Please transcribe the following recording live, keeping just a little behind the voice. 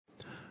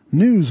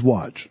News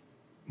Watch,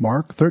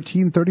 Mark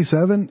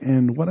 13:37,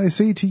 and what I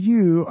say to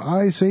you,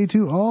 I say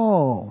to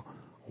all.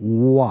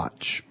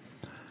 Watch.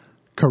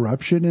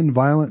 Corruption and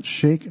violence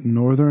shake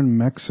northern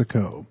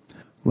Mexico.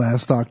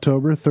 Last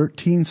October,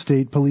 13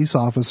 state police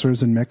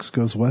officers in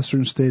Mexico's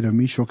western state of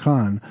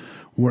Michoacan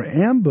were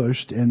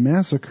ambushed and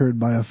massacred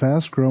by a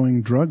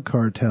fast-growing drug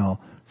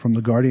cartel from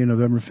The Guardian,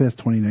 November 5,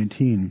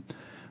 2019.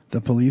 The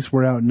police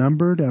were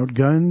outnumbered,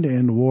 outgunned,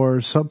 and wore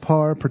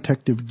subpar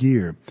protective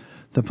gear.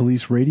 The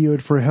police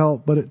radioed for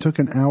help, but it took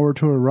an hour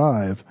to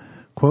arrive,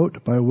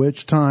 quote, by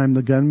which time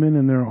the gunmen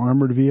and their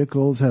armored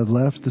vehicles had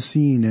left the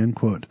scene, end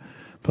quote.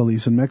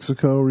 Police in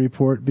Mexico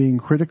report being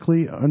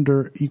critically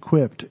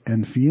under-equipped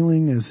and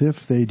feeling as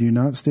if they do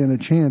not stand a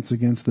chance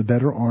against the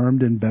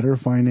better-armed and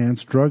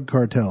better-financed drug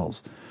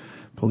cartels.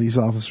 Police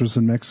officers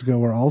in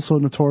Mexico are also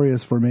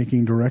notorious for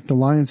making direct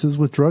alliances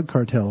with drug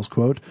cartels,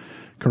 quote.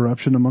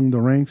 Corruption among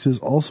the ranks is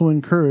also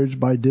encouraged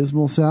by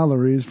dismal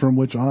salaries from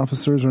which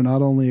officers are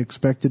not only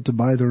expected to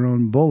buy their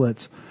own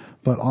bullets,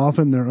 but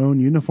often their own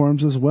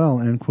uniforms as well,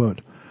 end quote.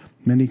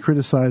 Many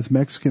criticize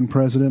Mexican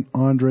President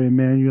Andre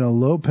Manuel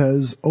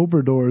Lopez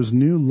Obrador's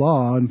new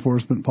law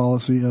enforcement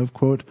policy of,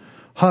 quote,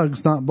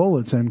 hugs not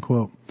bullets, end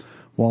quote,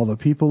 while the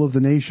people of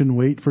the nation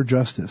wait for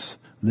justice.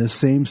 This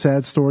same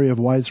sad story of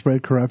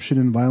widespread corruption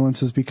and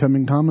violence is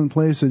becoming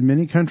commonplace in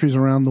many countries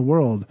around the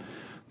world.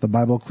 The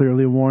Bible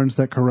clearly warns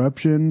that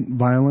corruption,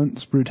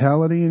 violence,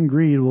 brutality, and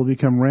greed will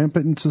become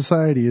rampant in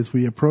society as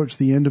we approach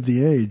the end of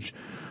the age.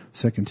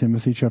 2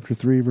 Timothy chapter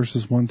 3,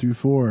 verses 1 through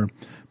 4.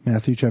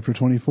 Matthew chapter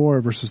 24,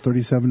 verses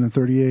 37 and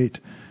 38,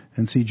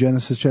 and see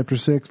Genesis chapter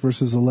 6,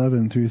 verses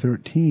 11 through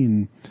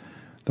 13.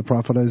 The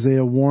prophet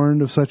Isaiah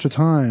warned of such a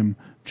time.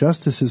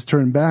 Justice is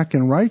turned back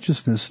and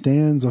righteousness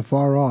stands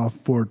afar off,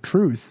 for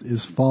truth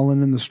is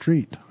fallen in the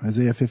street.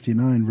 Isaiah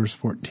 59, verse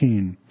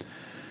 14.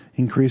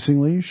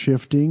 Increasingly,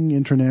 shifting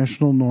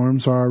international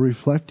norms are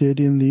reflected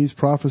in these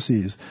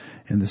prophecies,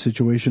 and the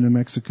situation in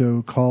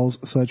Mexico calls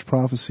such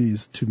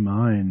prophecies to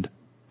mind.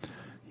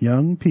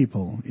 Young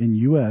people in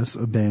U.S.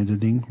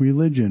 abandoning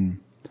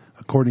religion.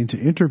 According to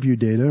interview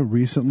data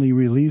recently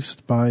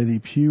released by the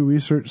Pew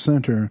Research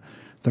Center,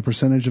 the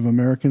percentage of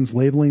Americans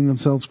labeling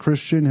themselves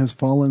Christian has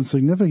fallen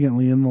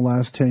significantly in the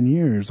last 10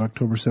 years,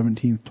 October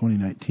 17,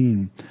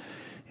 2019.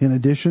 In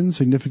addition,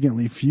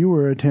 significantly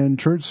fewer attend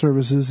church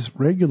services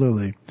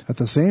regularly. At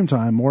the same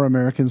time, more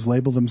Americans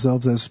label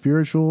themselves as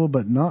spiritual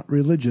but not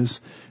religious,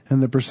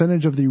 and the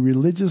percentage of the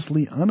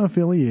religiously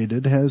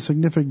unaffiliated has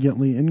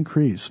significantly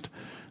increased.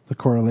 The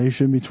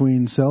correlation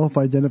between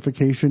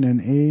self-identification and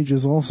age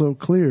is also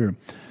clear.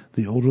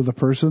 The older the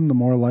person, the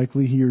more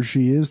likely he or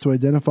she is to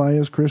identify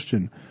as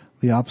Christian.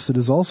 The opposite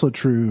is also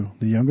true.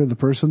 The younger the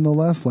person, the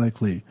less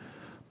likely.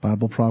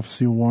 Bible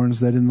prophecy warns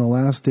that in the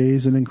last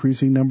days an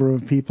increasing number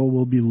of people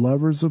will be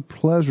lovers of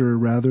pleasure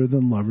rather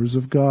than lovers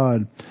of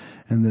God,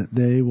 and that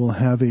they will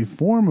have a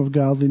form of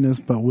godliness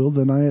but will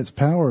deny its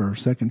power.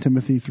 2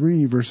 Timothy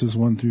 3, verses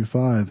 1 through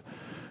 5.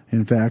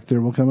 In fact,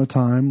 there will come a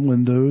time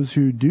when those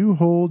who do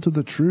hold to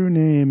the true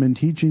name and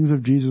teachings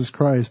of Jesus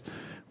Christ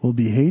will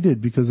be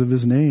hated because of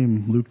his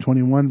name. Luke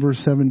 21, verse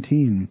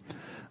 17.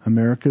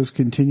 America's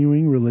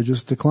continuing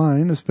religious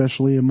decline,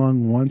 especially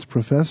among once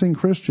professing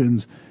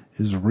Christians,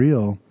 is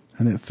real,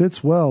 and it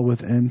fits well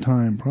with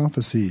end-time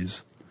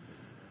prophecies.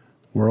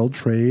 World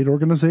Trade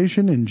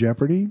Organization in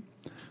jeopardy?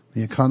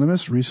 The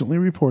Economist recently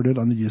reported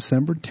on the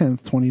December 10,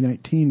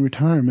 2019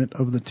 retirement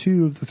of the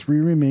two of the three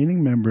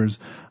remaining members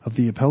of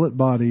the appellate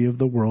body of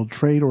the World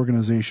Trade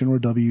Organization, or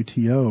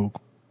WTO,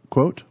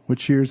 quote,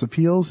 which hears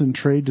appeals in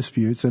trade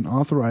disputes and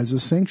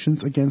authorizes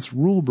sanctions against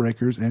rule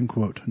breakers, end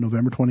quote,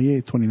 November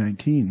 28,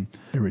 2019.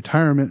 A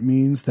retirement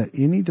means that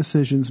any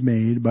decisions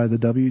made by the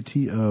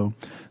WTO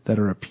that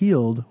are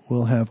appealed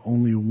will have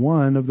only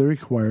one of the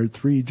required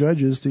three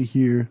judges to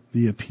hear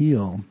the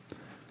appeal.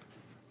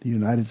 The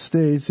United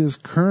States is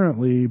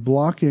currently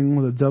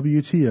blocking the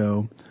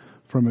WTO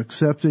from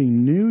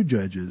accepting new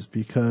judges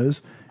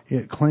because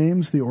it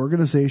claims the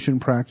organization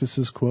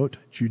practices, quote,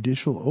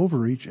 judicial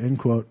overreach, end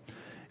quote,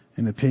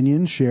 an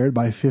opinion shared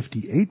by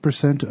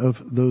 58%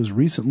 of those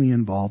recently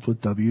involved with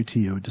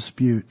WTO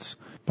disputes.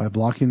 By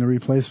blocking the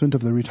replacement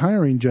of the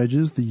retiring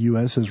judges, the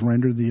U.S. has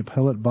rendered the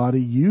appellate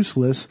body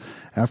useless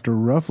after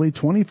roughly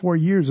 24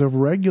 years of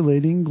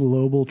regulating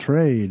global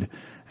trade.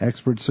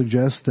 Experts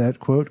suggest that,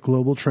 quote,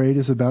 global trade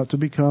is about to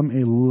become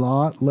a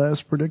lot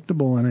less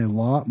predictable and a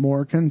lot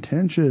more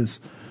contentious.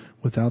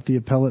 Without the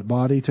appellate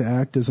body to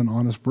act as an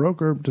honest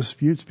broker,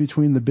 disputes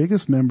between the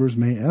biggest members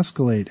may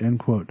escalate, end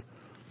quote.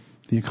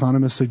 The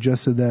Economist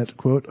suggested that,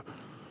 quote,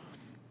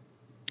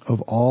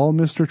 of all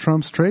Mr.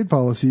 Trump's trade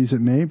policies,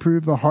 it may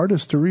prove the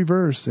hardest to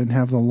reverse and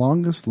have the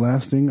longest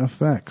lasting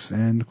effects,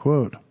 end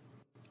quote.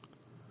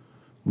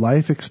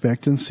 Life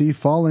expectancy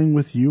falling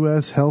with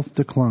U.S. health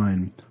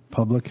decline.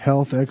 Public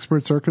health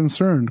experts are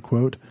concerned,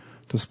 quote,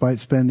 despite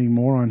spending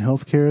more on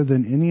health care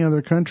than any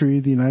other country,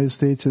 the United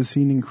States has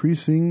seen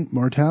increasing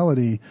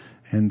mortality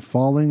and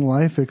falling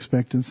life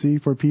expectancy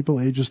for people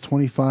ages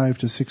 25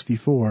 to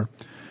 64.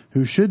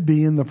 who should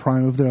be in the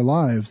prime of their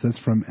lives. That's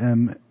from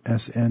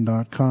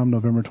MSN.com,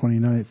 November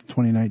 29th,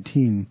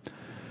 2019.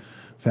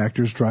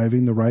 Factors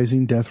driving the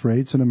rising death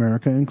rates in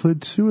America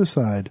include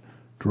suicide,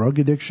 drug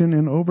addiction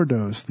and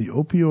overdose, the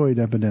opioid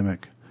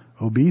epidemic,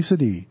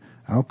 obesity,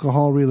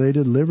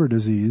 alcohol-related liver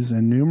disease,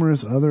 and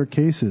numerous other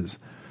cases.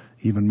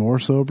 Even more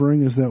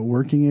sobering is that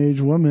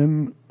working-age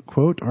women,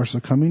 quote, are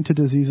succumbing to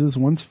diseases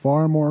once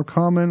far more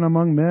common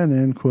among men,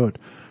 end quote,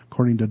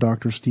 according to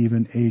Dr.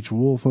 Stephen H.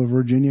 Wolf of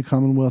Virginia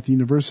Commonwealth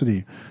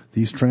University.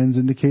 These trends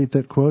indicate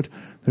that, quote,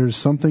 there's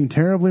something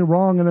terribly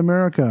wrong in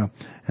America,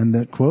 and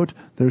that, quote,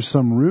 there's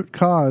some root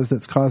cause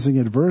that's causing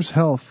adverse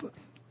health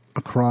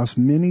across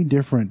many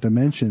different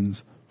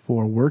dimensions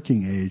for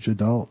working-age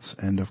adults,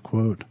 end of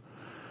quote.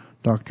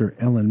 Dr.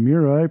 Ellen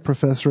Murray,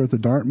 professor at the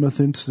Dartmouth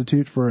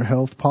Institute for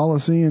Health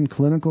Policy and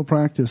Clinical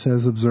Practice,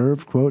 has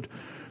observed, quote,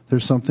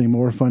 there's something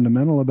more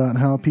fundamental about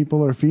how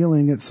people are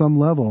feeling at some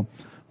level,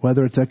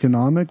 whether it's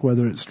economic,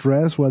 whether it's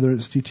stress, whether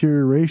it's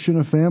deterioration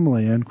of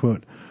family, end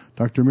quote.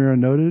 Dr. Murray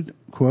noted,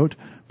 quote,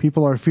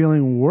 people are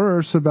feeling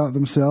worse about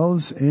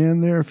themselves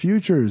and their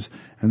futures,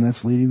 and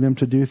that's leading them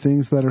to do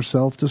things that are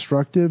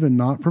self-destructive and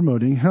not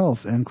promoting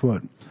health, end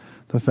quote.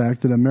 The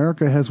fact that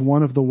America has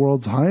one of the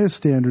world's highest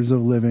standards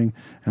of living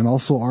and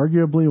also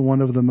arguably one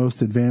of the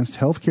most advanced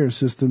healthcare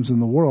systems in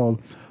the world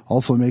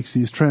also makes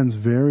these trends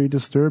very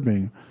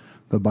disturbing.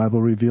 The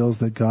Bible reveals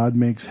that God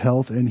makes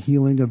health and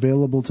healing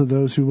available to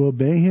those who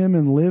obey Him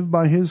and live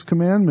by His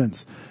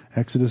commandments.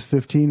 Exodus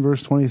 15,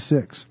 verse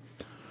 26.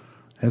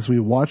 As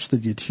we watch the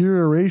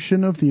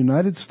deterioration of the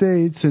United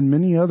States and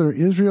many other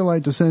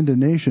Israelite-descended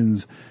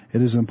nations,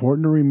 it is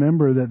important to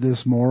remember that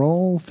this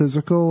moral,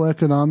 physical,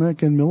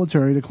 economic, and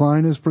military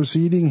decline is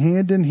proceeding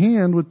hand in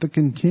hand with the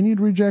continued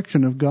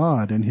rejection of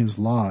God and His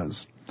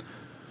laws.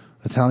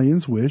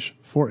 Italians wish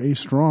for a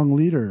strong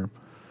leader.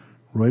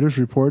 Reuters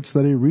reports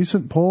that a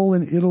recent poll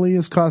in Italy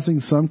is causing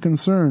some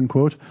concern.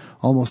 Quote,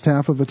 almost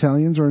half of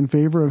Italians are in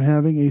favor of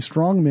having a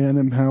strong man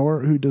in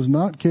power who does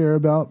not care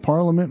about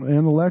parliament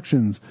and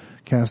elections,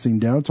 casting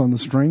doubts on the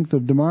strength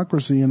of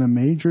democracy in a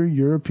major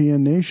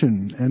European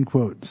nation, end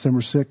quote,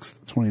 December 6,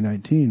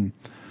 2019.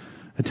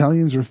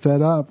 Italians are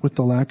fed up with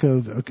the lack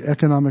of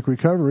economic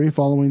recovery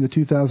following the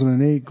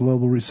 2008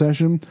 global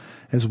recession,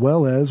 as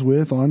well as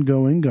with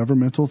ongoing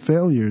governmental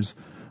failures.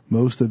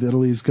 Most of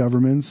Italy's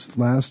governments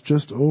last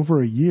just over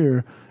a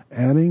year,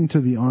 adding to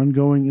the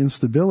ongoing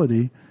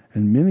instability,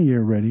 and many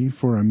are ready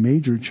for a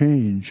major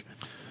change.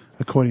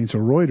 According to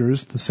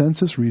Reuters, the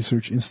Census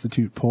Research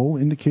Institute poll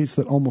indicates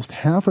that almost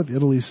half of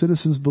Italy's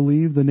citizens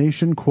believe the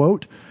nation,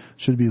 quote,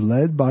 should be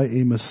led by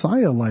a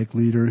Messiah-like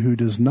leader who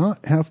does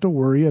not have to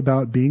worry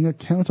about being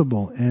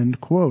accountable,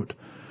 end quote.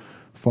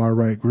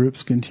 Far-right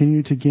groups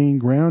continue to gain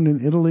ground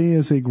in Italy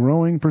as a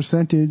growing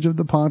percentage of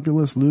the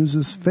populace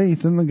loses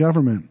faith in the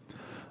government.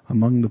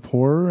 Among the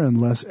poorer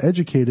and less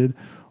educated,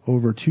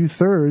 over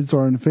 2/3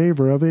 are in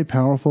favor of a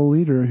powerful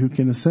leader who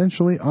can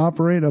essentially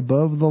operate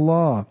above the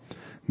law.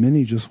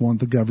 Many just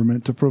want the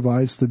government to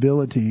provide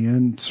stability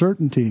and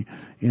certainty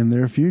in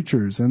their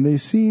futures, and they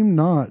seem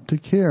not to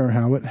care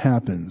how it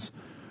happens.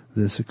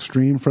 This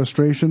extreme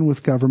frustration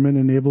with government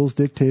enables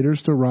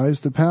dictators to rise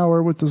to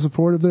power with the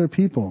support of their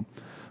people.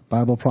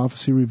 Bible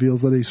prophecy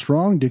reveals that a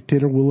strong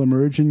dictator will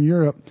emerge in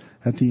Europe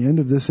at the end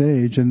of this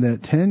age, and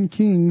that 10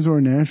 kings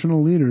or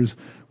national leaders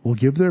will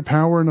give their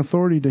power and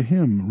authority to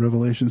him.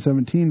 Revelation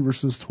 17,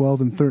 verses 12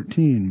 and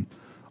 13.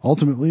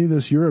 Ultimately,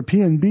 this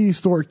European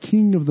beast or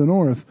king of the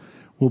north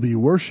will be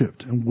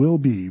worshipped and will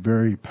be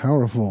very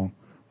powerful.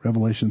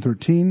 Revelation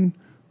 13,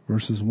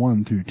 verses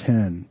 1 through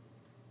 10.